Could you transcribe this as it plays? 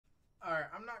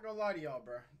Alright, I'm not gonna lie to y'all,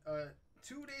 bro.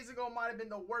 2 days ago might have been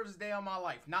the worst day of my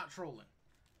life. Not trolling.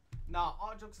 Nah,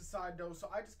 all jokes aside though, so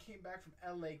I just came back from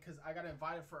LA because I got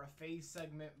invited for a phase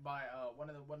segment by one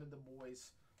of the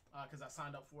boys because I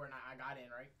signed up for it and I got in,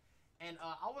 right? And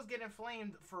I was getting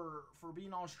flamed for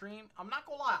being on stream. I'm not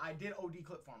gonna lie, I did OD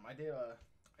clip farm. I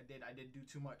did do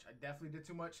too much. I definitely did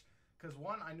too much because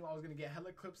one, I knew I was gonna get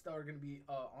hella clips that were gonna be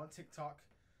on TikTok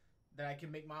that I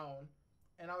can make my own.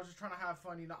 And I was just trying to have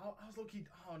fun, you know. I was low-key,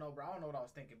 I don't know, bro. I don't know what I was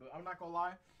thinking, but I'm not gonna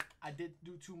lie, I did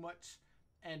do too much.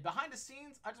 And behind the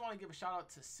scenes, I just want to give a shout out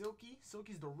to Silky.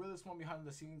 Silky's the realest one behind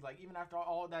the scenes. Like, even after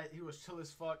all that, he was chill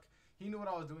as fuck. He knew what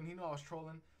I was doing. He knew I was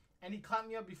trolling. And he clapped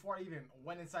me up before I even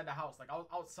went inside the house. Like, I was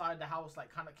outside the house,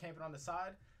 like, kind of camping on the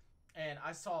side. And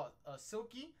I saw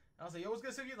Silky. And I was like, yo, what's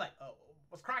good, Silky? He's like,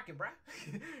 what's cracking,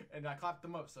 bruh? And I clapped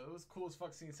him up. So it was cool as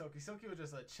fuck seeing Silky. Silky was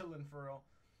just chilling for real.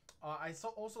 I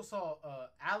also saw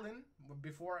Alan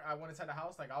before I went inside the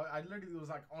house. Like, I literally was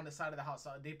like on the side of the house.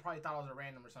 So they probably thought I was a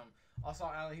random or something. I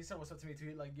saw Alan. He said what's up to me too.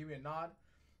 He like give me a nod.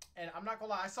 And I'm not gonna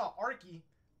lie, I saw Arky,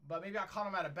 but maybe I caught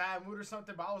him at a bad mood or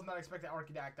something. But I was not expecting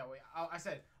Arky to act that way. I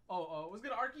said, what's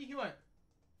good, Arky? He went,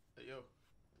 hey, yo,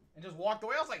 and just walked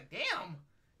away. I was like, damn.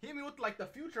 He hit me with like the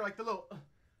future, like the little.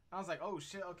 I was like, oh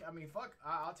shit. Okay, I mean, fuck.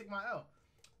 I'll take my L.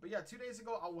 But yeah, 2 days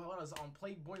ago I was on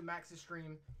Playboy Max's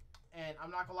stream. And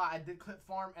I'm not gonna lie, I did clip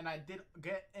farm, and I did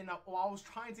get in a. Well, I was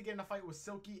trying to get in a fight with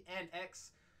Silky and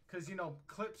X, cause you know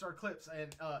clips are clips,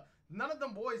 and none of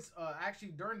them boys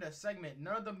actually during the segment,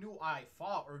 none of them knew I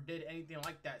fought or did anything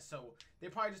like that. So they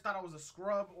probably just thought I was a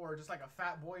scrub or just like a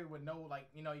fat boy with no like,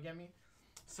 you know, you get me.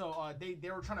 So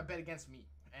they were trying to bet against me,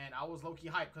 and I was low key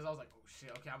hyped because I was like, oh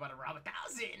shit, okay, I'm about to rob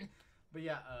 1,000. But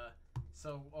yeah,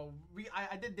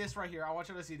 I did this right here. I want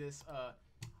you to see this.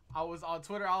 I was on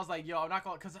Twitter. I was like, "Yo, I'm not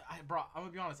gonna," cause bro, I'm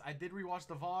gonna be honest. I did rewatch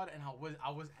the VOD, and I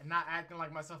was not acting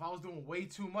like myself. I was doing way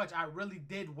too much. I really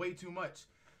did way too much.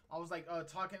 I was like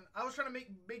talking. I was trying to make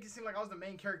it seem like I was the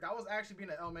main character. I was actually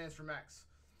being an L-Mans for Max,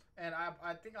 and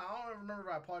I think I don't remember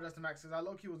if I apologized to Max because I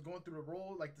low-key was going through the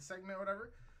role, like the segment or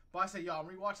whatever. But I said, "Yo, I'm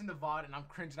rewatching the VOD, and I'm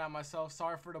cringing at myself.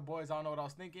 Sorry for the boys. I don't know what I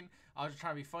was thinking. I was just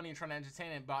trying to be funny and trying to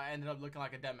entertain it, but I ended up looking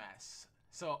like a dumbass."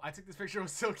 So I took this picture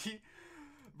with Silky.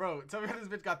 Bro, tell me how this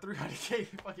bitch got 300K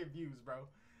fucking views, bro.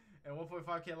 And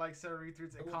 1.5K likes, 7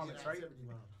 retweets, and comments, right?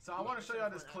 So I want to show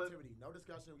y'all this clip. No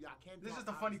discussion. Y'all can't. This is just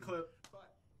a funny clip. But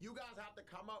you guys have to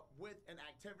come up with an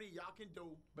activity y'all can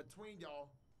do between y'all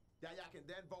that y'all can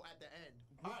then vote at the end.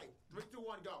 All right, 3, 2,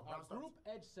 1, go. Group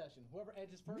edge session. Whoever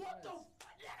edges first. What the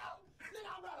fuck?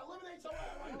 Nigga, I'm about to eliminate your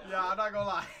ass right now. Yeah, I'm not gonna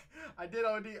lie. I did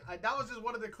OD. That was just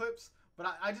one of the clips.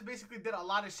 But I just basically did a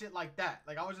lot of shit like that.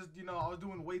 Like, I was just, you know, I was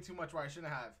doing way too much where I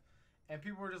shouldn't have. And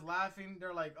people were just laughing.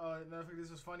 They're like, oh, no, I think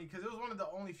this was funny. Because it was one of the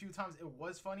only few times it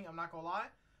was funny. I'm not going to lie.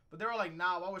 But they were like,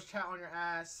 nah, why was chat on your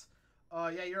ass?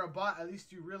 Yeah, you're a bot. At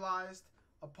least you realized.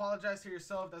 Apologize to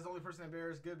yourself. That's the only person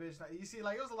embarrassed. Good bitch. You see,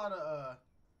 like, it was a lot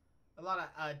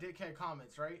of dickhead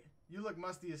comments, right? You look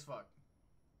musty as fuck.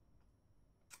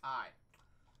 Alright.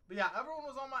 But yeah, everyone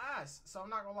was on my ass, so I'm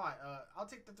not gonna lie. I'll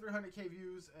take the 300K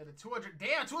views and the 200.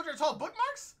 Damn, 200 total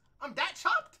bookmarks? I'm that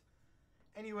chopped.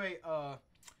 Anyway,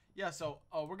 yeah. So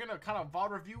we're gonna kind of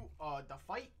VOD review the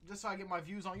fight just so I get my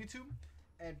views on YouTube,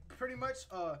 and pretty much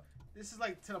this is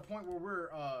like to the point where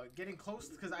we're getting close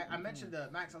because I mentioned to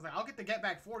Max. I was like, I'll get the get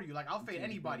back for you. Like, I'll fade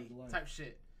anybody type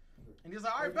shit. And he was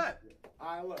like, all right, bet.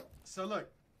 All right, look. So look.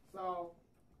 So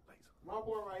my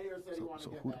boy right here said he wanted to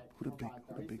get back. Who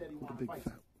the big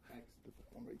fat?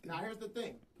 Right now here's the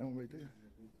thing. That one right there.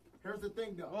 Here's the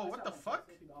thing, though. Whoa, what the fuck?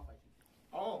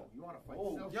 Oh, you want to fight?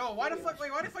 Oh. Yo, why the fuck?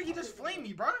 Wait, why the fuck he just flamed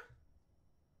me, bro?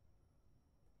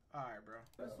 All right,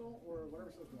 bro. Or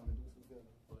whatever you want to do. This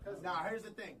is good. Now here's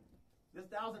the thing. This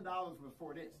 $1,000 was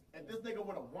for this. If this nigga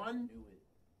would have won,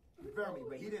 you feel me?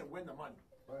 But he didn't win the money.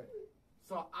 Right.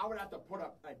 So I would have to put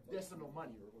up additional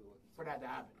money for that to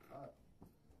happen.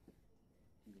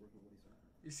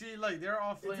 You see, like, they're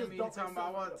all flaming me talking about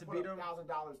I want to beat them. $1,000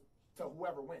 to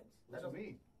whoever wins. That doesn't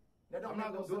mean. That don't I'm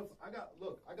not make no gonna do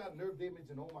sense. it. I got nerve damage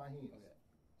in all my hands. Okay.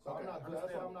 So I'm not.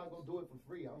 That's why I'm not gonna do it for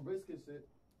free. I'm risking shit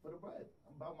for the bread.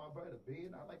 I'm about my bread. A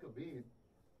bean. I like a bean.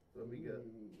 So we got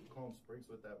calm springs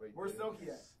with that right Where's there.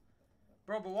 Silky at?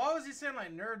 Bro, but why was he saying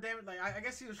like nerve damage? Like, I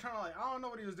guess he was trying to like, I don't know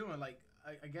what he was doing. Like,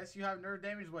 I guess you have nerve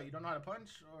damage. What, you don't know how to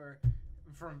punch, or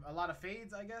from a lot of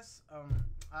fades? I guess.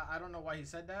 I don't know why he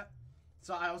said that.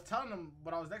 So I was telling him,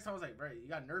 but I was next time I was like, bro, you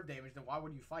got nerve damage, then why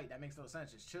would you fight? That makes no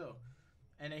sense. Just chill.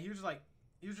 And then he was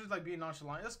just like being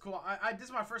nonchalant. That's cool. This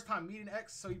is my first time meeting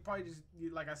X, so you probably just,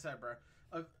 like I said, bro.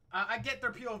 I get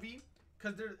their POV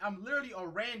because I'm literally a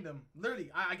random.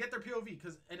 Literally, I get their POV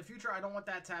because in the future I don't want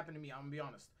that to happen to me. I'm gonna be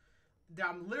honest. that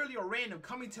I'm literally a random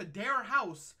coming to their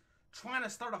house trying to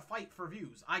start a fight for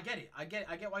views. I get it. I get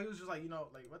why he was just like, you know,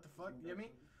 like, what the fuck? You know what I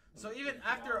mean? So even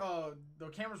after the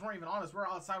cameras weren't even on us, we're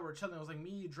outside, we're chilling. It was like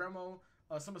me, Dremo,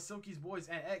 some of Silky's boys,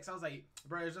 and X. I was like,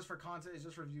 bro, it's just for content, it's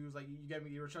just for views. Like, you get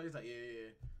me? You were chilling. He's like,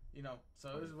 yeah. You know,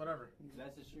 so it was whatever.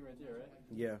 That's the shit right there, right?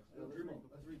 Yeah. Let's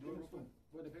redo it real quick.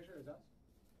 Where the picture is us?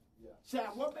 Yeah.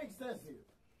 Chat, what makes sense here?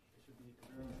 It should be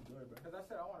because I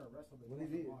said I want to wrestle this. What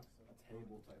is it? A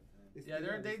table type thing. Yeah,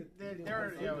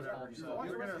 they're yeah, whatever. So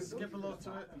we're gonna skip a little to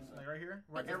it, like right here,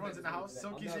 where everyone's in the house.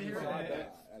 Silky's in here.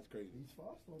 That's crazy. He's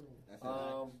fast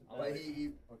on him. But he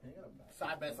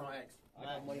side bets on X. I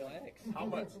got money on X. How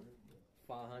much?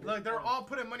 500. Look, they're all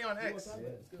putting money on X.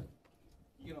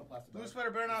 You know, plastic. Blue sweater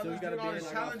better not So lose. you gotta Doing all be this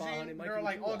in, like, challenging. 500, They're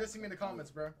like all Mikey, dissing me in the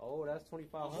comments, bro. Oh, that's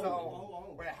 2,500.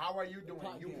 So, but how are you doing?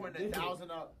 You putting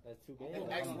 1,000 up? That's two If games.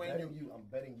 X win, I'm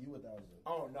betting you 1,000.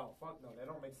 Oh no, fuck no, that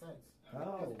don't make sense. How?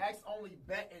 Because X only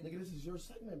betting. Nigga, this is your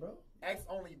segment, bro. X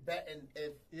only betting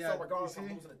if Yeah, so regardless you of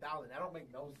see? losing 1,000. That don't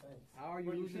make no sense. How are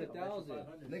you losing 1,000?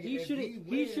 Nigga, He if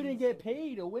shouldn't get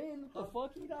paid to win. What the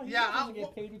fuck? He not. He Yeah, doesn't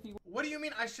get paid if he. What do you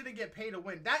mean I shouldn't get paid to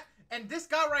win? That and this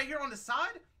guy right here on the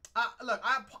side. Look,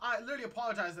 I literally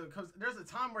apologize because there's a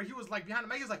time where he was like behind the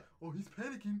mic. He was like, "Oh, he's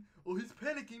panicking. Oh, he's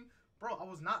panicking." Bro, I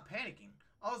was not panicking.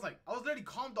 I was literally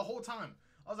calm the whole time.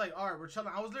 I was like, "All right, we're chilling."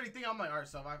 I was literally thinking, I'm like, "All right,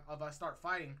 so if I start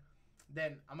fighting,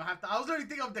 then I'm gonna have to." I was literally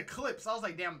thinking of the clips. I was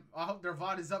like, "Damn, I hope their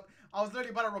VOD is up." I was literally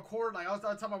about to record. Like I was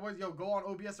telling my boys, "Yo, go on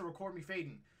OBS and record me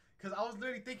fading," because I was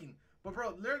literally thinking. But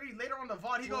bro, literally later on the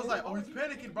VOD, he goes like, "Oh, he's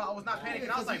panicking, bro." I was not panicking.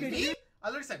 I was like, "Me?" I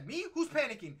literally said, "Me? Who's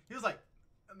panicking?" He was like,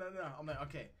 "No." I'm like,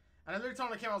 "Okay." And I literally told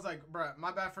him on the camera, I was like, "Bruh,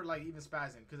 my bad for like even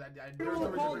spazzing, because there's no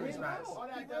reason for me to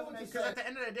spaz." Because at the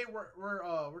end of the day,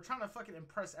 we're trying to fucking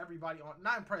impress everybody on,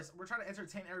 not impress, we're trying to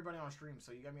entertain everybody on stream.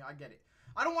 So you get me? I get it.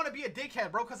 I don't want to be a dickhead,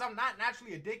 bro, because I'm not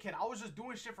naturally a dickhead. I was just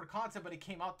doing shit for content, but it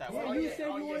came out that way. Yeah, you said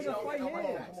you wanted to fight him. Come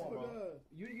on, bro.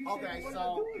 You said you Okay, wanted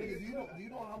so to do it. You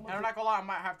know how And much. I'm not gonna lie, I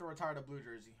might have to retire the blue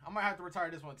jersey. I might have to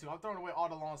retire this one too. I'm throwing away all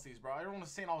the long sleeves, bro. Everyone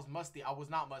was saying I was musty. I was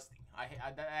not musty.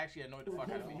 That actually annoyed the fuck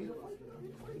out of me.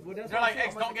 Well, that's They're what like, I'm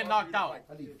 "X, don't get knocked out."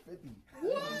 I need 50.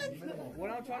 saying. What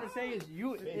I'm trying to say is,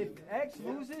 if X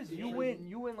loses, you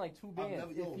win like 2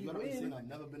 bands. If he wins, I've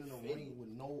never been in a ring with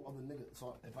no other nigga.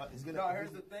 So if it's gonna. No,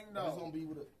 here's the thing It's though. gonna be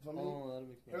with a. So I mean, oh, that'll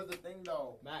make sense. Here's the thing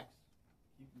though. Max,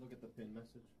 you can look at the pin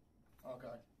message.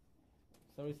 Okay.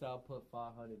 Somebody said I'll put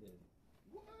 500 in.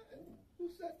 what? Who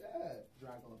said that?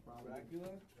 Dracula, probably. Dracula?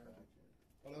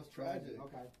 Oh, that's tragic.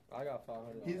 Okay. I got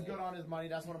 500. He's good on his money.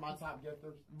 That's one of my top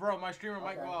gifters. Bro, my streamer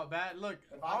might go out bad. Look,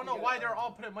 If I don't can know get why it, they're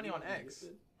all putting money on X.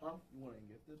 Huh? You want to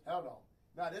gifted? Hell no.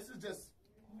 Now this is just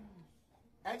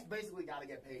X basically got to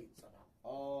get paid somehow.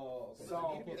 Oh, okay.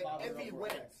 So if he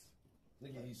wins,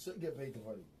 Nigga, he should get paid to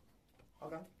fight.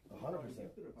 okay.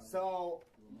 100%. So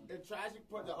if Tragic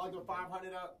put the other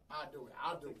 500 up, I'll do it.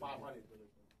 I'll do 500.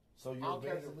 So I you're don't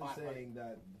care if basically it's 500. saying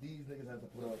that these niggas have to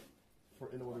put up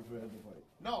in order for him to fight.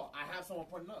 No, I have someone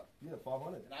putting up, Yeah,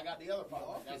 500. and I got the other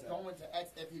 500. That's going to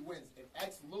X if he wins. If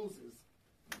X loses,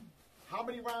 how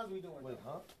many rounds we doing? Wait,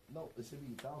 huh? No, it should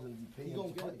be 1,000 if you pay He him gonna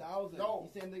to get fight. 1,000. No,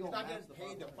 He's saying they he's gonna not match getting the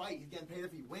paid to 500. fight. He's getting paid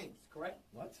if he wins, correct?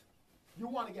 What? You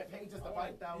want to get paid just to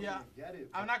fight? Yeah. Get it.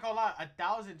 I'm not gonna lie,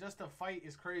 1,000 just to fight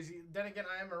is crazy. Then again,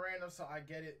 I am a random, so I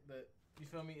get it. But you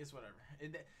feel me? It's whatever.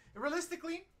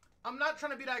 Realistically, I'm not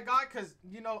trying to be that guy because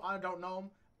you know I don't know him.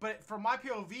 But from my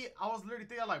POV, I was literally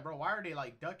thinking like, bro, why are they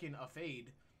like ducking a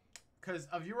fade? Because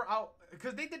if you were out,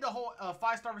 because they did the whole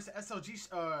 5-star versus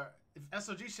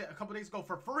SLG shit a couple days ago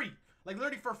for free, like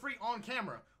literally for free on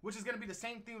camera, which is gonna be the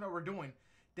same thing that we're doing.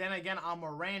 Then again, I'm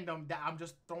a random that I'm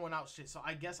just throwing out shit, so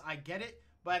I guess I get it.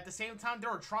 But at the same time, they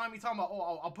were trying me, talking about,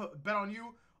 oh, I'll put bet on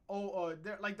you. Oh,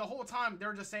 they're like the whole time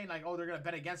they're just saying like, oh, they're gonna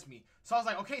bet against me. So I was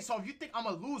like, okay, so if you think I'm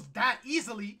gonna lose that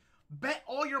easily, bet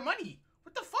all your money.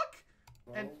 What the fuck?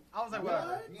 And I was like,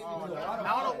 whatever.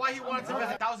 I don't know why he wanted to bet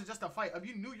 1,000 just to fight. If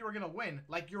you knew you were gonna win,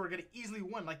 like you were gonna easily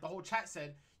win, like the whole chat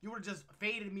said, you would have just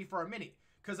faded me for a minute.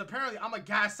 Cause apparently I'm a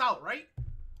gas out, right?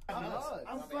 I'm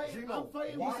fighting. I'm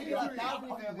fighting. I'm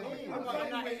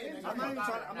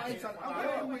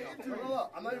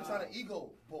not even trying to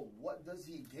ego, but what does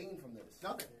he gain from this?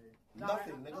 Nothing.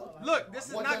 Nothing, nigga. Look, this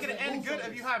is What not does gonna it end lose good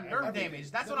from if you this? have nerve Everything. damage.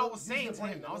 That's what I was saying to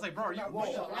him. I was like, bro, are you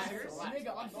serious?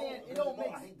 Nigga, I'm saying it don't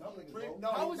make sense.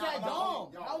 How is that dumb?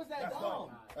 How is that dumb?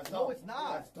 No, it's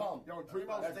not. That's dumb. Yo,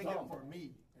 Dreamo's thinking for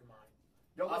me.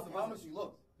 Yo, I promise you.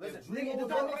 Look, listen. Nigga, does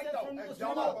that make sense for me to Y'all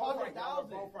spend both right. Y'all 1,000?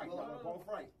 both right. Y'all both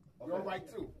right. You're right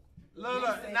too.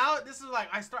 Look, now this is like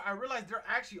I realized they're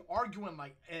actually arguing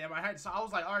like in my head. So I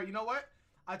was like, all right, you know what?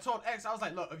 I told X, I was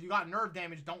like, look, if you got nerve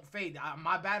damage, don't fade.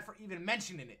 My bad for even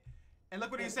mentioning it. And look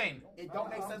what he's saying. It don't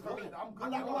make sense for me. I'm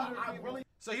not gonna lie. I really.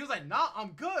 So he was like, nah,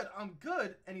 I'm good.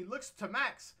 And he looks to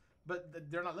Max,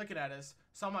 but they're not looking at us.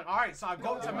 So I'm like, all right. So I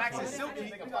go to Max and Silky.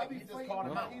 He just called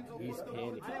him out. He's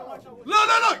panicking.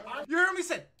 Look. You hear me?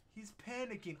 Said he's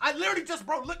panicking. I literally just,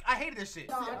 bro. Look, I hated this shit.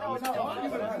 Bro, I'm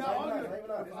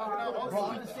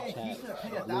just saying he should have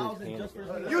paid $1,000 just for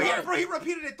his. You hear it, bro? He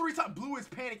repeated it 3 times. Blue is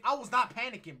panic. I was not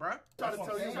panicking, bro. Trying to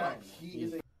tell you, he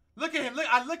is a. Look at him. Look,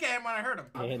 I look at him when I heard him.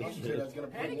 Let's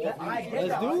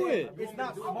do it. It's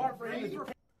not smart for him to.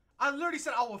 I literally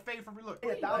said I will fade for look.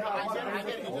 Nah,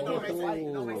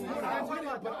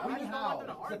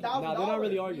 they're not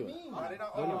really arguing.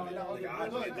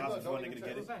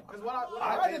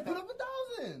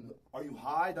 Are you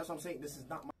high? That's what I'm saying. This is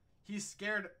not my. He's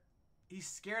scared. He's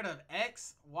scared of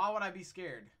X. Why would I be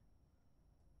scared?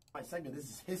 My segment. This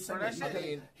is his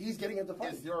segment. He's getting into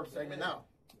fight. It's your segment now.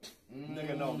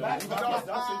 Nigga, no. Well, Max, you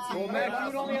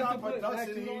only have to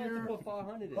put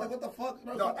 500 in. Like, what the fuck?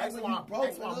 No, X want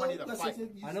money to fight.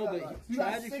 I know, but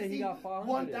Tragic said he got 500.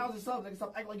 1,000 subs. Nigga,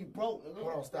 stop acting like you broke.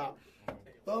 Hold on, stop.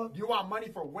 You want money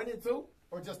for winning too,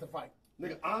 or just to fight?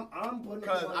 Nigga, I'm putting.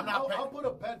 Because I'm not. I'll put a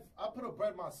bet. I'll put a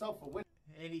bet myself for winning.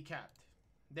 And he capped.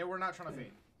 They were not trying to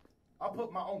fade. I'll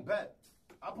put my own bet.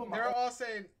 I'll put my. They're all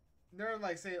saying. They're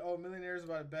like saying, "Oh, millionaires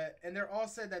about a bet," and they're all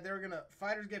said that they were gonna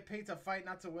fighters get paid to fight,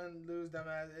 not to win, lose.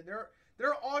 Dumbass.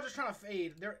 They're all just trying to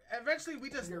fade. Eventually we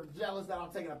just. You're jealous that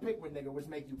I'm taking a pick with nigga, which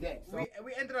make you gay. So.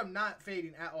 We ended up not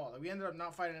fading at all. Like, we ended up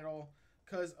not fighting at all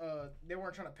because they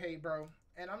weren't trying to pay, bro.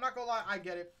 And I'm not gonna lie, I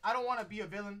get it. I don't want to be a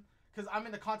villain because I'm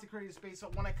in the content creator space.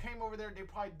 So when I came over there, they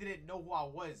probably didn't know who I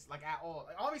was, like, at all.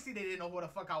 Like, obviously they didn't know who the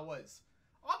fuck I was.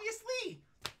 Obviously.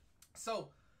 So.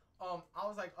 I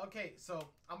was like, okay, so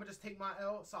I'm gonna just take my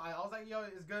L. So I was like, yo,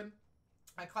 it's good.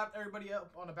 I clapped everybody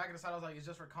up on the back of the side. I was like, it's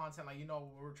just for content, like, you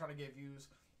know, we're trying to get views.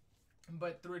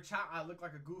 But through a chat, I looked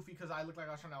like a goofy because I looked like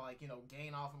I was trying to, like, you know,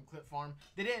 gain off from clip farm.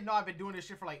 They didn't know I've been doing this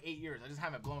shit for like 8 years. I just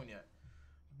haven't blown yet.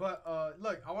 But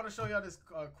look, I want to show y'all this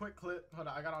quick clip. Hold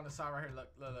on, I got it on the side right here.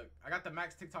 Look. I got the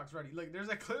Max TikToks ready. Look, there's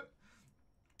a clip.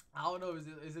 I don't know,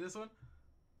 is it this one?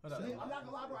 Hold on. I'm not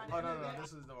gonna lie, bro. Oh no,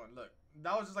 this is the one. Look,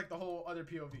 that was just like the whole other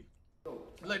POV.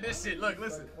 Look, this shit. Look,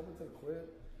 listen. I'm gonna take quit.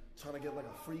 Trying to get like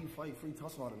a free fight, free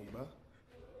tussle out of me, bro.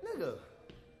 Nigga.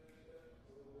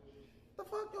 The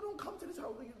fuck? Yo, don't come to this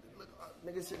house, nigga. Look,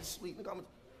 nigga shit sweet. Nigga, I'm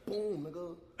boom,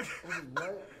 nigga.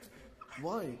 What?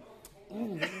 What?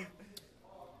 Ooh, nigga.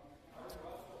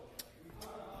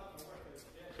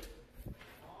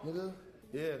 Nigga.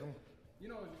 Yeah, come on. You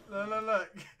know, look.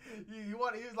 You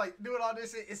want? He was like doing all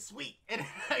this shit. It's sweet, and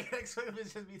next week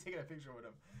it's just me taking a picture with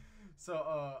him. So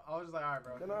I was just like, all right,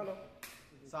 bro. No.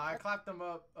 So I clapped them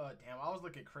up. Damn, I was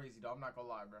looking crazy though. I'm not gonna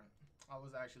lie, bro. I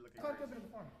was actually looking crazy.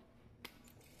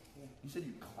 You said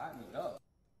you clapped me up.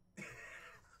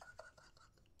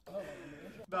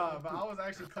 Nah, but I was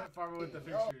actually clap farming with the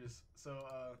pictures. So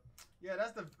yeah,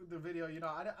 that's the video. You know,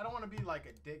 I don't want to be like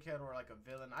a dickhead or like a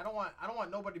villain. I don't want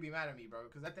nobody to be mad at me, bro.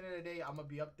 Because at the end of the day, I'm gonna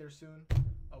be up there soon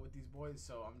with these boys.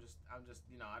 So I'm just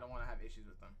you know, I don't want to have issues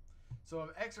with them. So if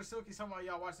X or Silky, some of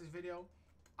y'all watch this video,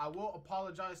 I will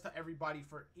apologize to everybody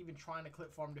for even trying to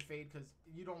clip farm to fade because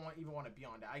you don't even want to be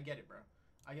on that. I get it, bro.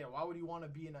 I get it. Why would you want to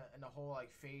be in a whole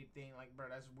like fade thing? Like, bro,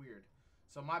 that's weird.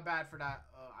 So my bad for that.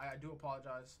 I do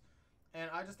apologize. And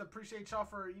I just appreciate y'all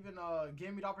for even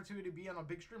giving me the opportunity to be on a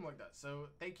big stream like that. So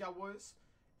thank y'all boys.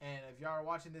 And if y'all are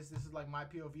watching this, this is like my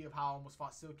POV of how I almost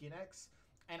fought Silky and X.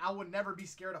 And I would never be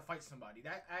scared to fight somebody.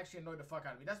 That actually annoyed the fuck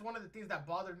out of me. That's one of the things that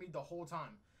bothered me the whole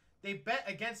time. They bet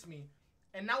against me.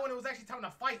 And now when it was actually time to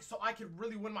fight so I could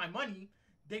really win my money,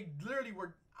 they literally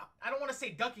were, I don't want to say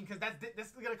ducking because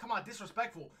that's going to come out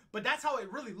disrespectful. But that's how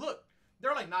it really looked.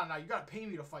 They're like, nah, you got to pay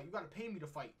me to fight. You got to pay me to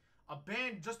fight. A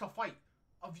ban just to fight.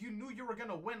 If you knew you were going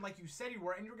to win like you said you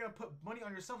were and you were going to put money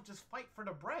on yourself, just fight for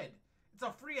the bread. It's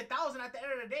a free 1,000 at the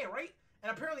end of the day, right?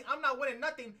 And apparently I'm not winning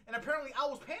nothing and apparently I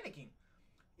was panicking.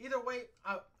 Either way,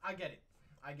 I get it.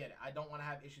 I get it. I don't want to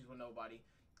have issues with nobody.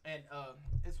 And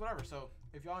it's whatever. So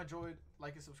if y'all enjoyed,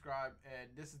 like and subscribe. And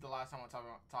this is the last time I'm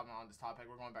talking on this topic.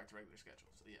 We're going back to regular schedule.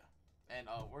 So yeah. And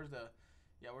we're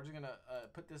just gonna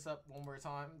put this up one more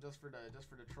time just for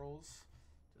the trolls.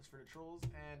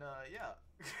 And yeah.